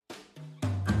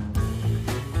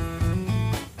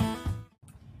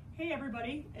Hey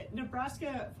everybody,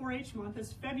 Nebraska 4-H month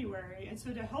is February, and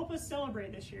so to help us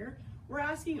celebrate this year, we're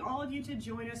asking all of you to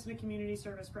join us in a community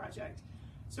service project.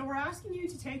 So we're asking you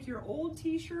to take your old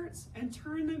t-shirts and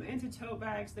turn them into tote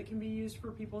bags that can be used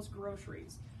for people's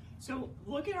groceries. So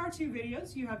look at our two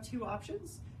videos. You have two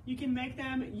options. You can make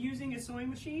them using a sewing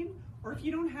machine, or if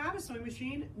you don't have a sewing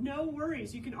machine, no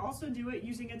worries. You can also do it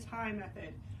using a tie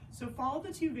method. So follow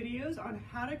the two videos on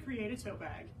how to create a tote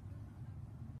bag.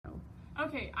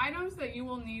 Okay, items that you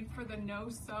will need for the no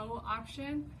sew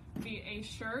option be a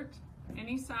shirt,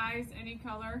 any size, any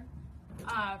color,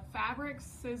 fabric,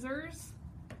 scissors,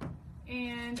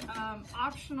 and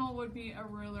optional would be a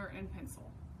ruler and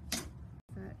pencil.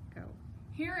 Set, go.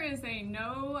 Here is a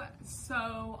no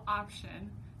sew option.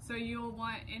 So you'll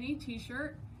want any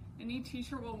t-shirt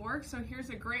will work. So here's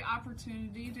a great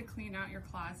opportunity to clean out your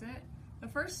closet. The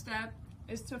first step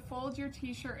is to fold your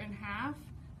t-shirt in half,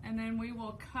 and then we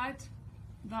will cut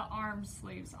the arm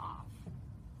sleeves off.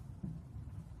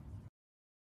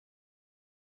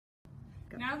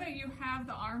 Go. Now that you have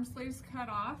the arm sleeves cut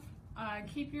off,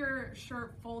 keep your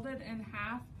shirt folded in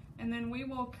half, and then we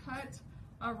will cut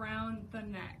around the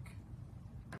neck.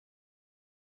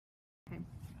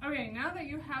 Okay, now that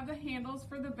you have the handles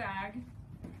for the bag,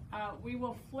 we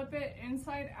will flip it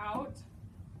inside out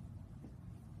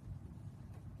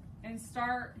and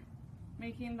start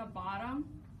making the bottom.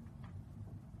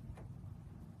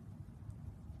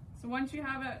 So once you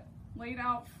have it laid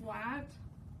out flat,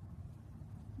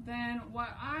 then what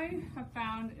I have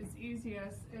found is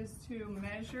easiest is to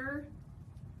measure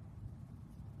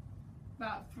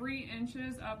about 3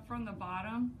 inches up from the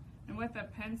bottom, and with a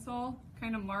pencil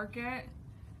kind of mark it.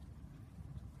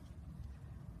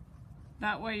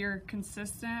 That way you're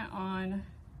consistent on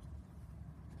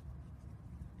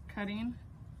cutting.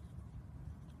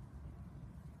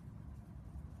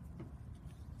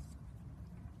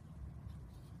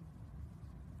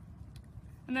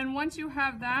 And then once you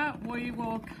have that, we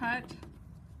will cut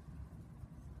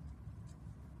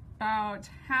about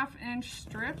 1/2 inch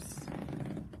strips.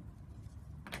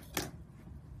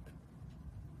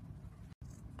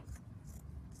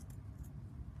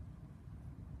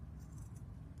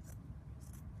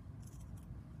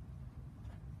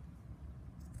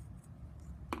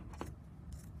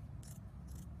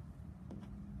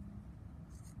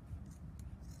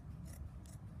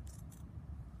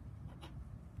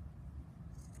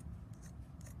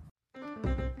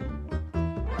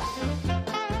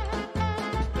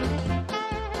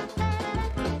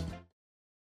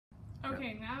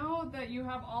 Okay, now that you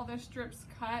have all the strips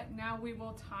cut, now we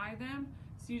will tie them.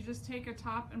 So you just take a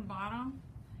top and bottom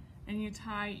and you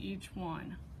tie each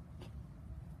one.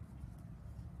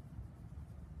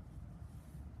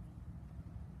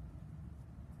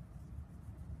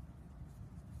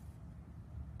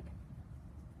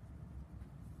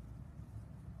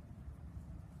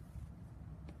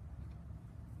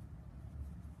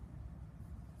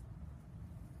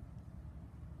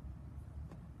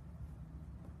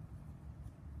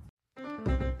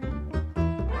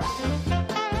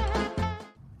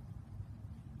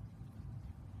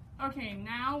 Okay,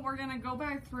 now we're gonna go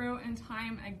back through and tie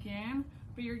them again,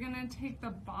 but you're gonna take the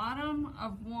bottom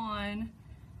of one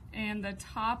and the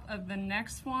top of the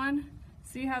next one.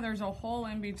 See how there's a hole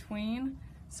in between?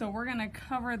 So we're gonna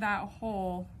cover that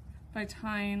hole by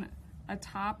tying a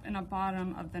top and a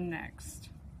bottom of the next.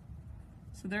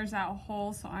 So there's that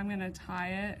hole, so I'm gonna tie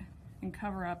it and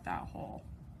cover up that hole.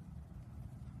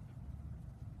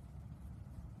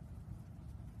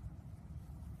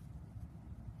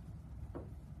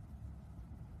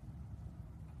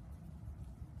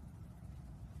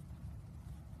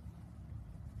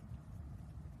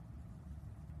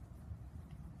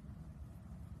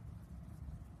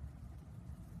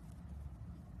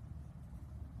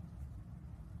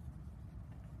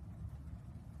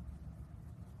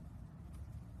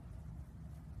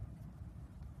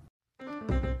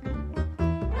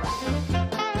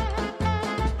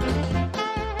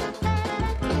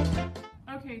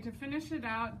 Okay, to finish it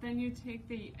out, then you take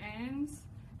the ends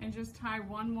and just tie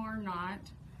one more knot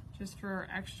just for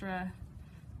extra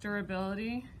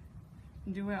durability,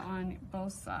 and do it on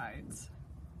both sides.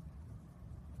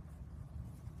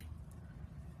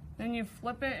 Then you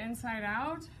flip it inside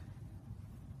out.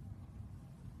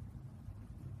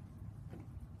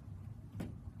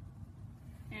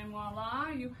 And voila,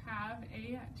 you have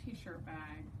a t-shirt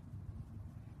bag.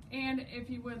 And if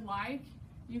you would like,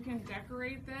 you can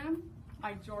decorate them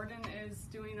like Jordan is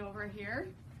doing over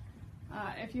here.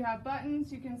 If you have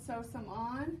buttons, you can sew some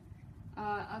on.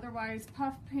 Otherwise,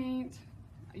 puff paint,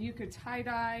 you could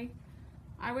tie-dye.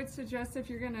 I would suggest if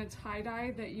you're gonna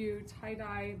tie-dye that you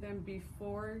tie-dye them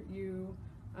before you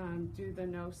do the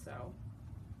no-sew.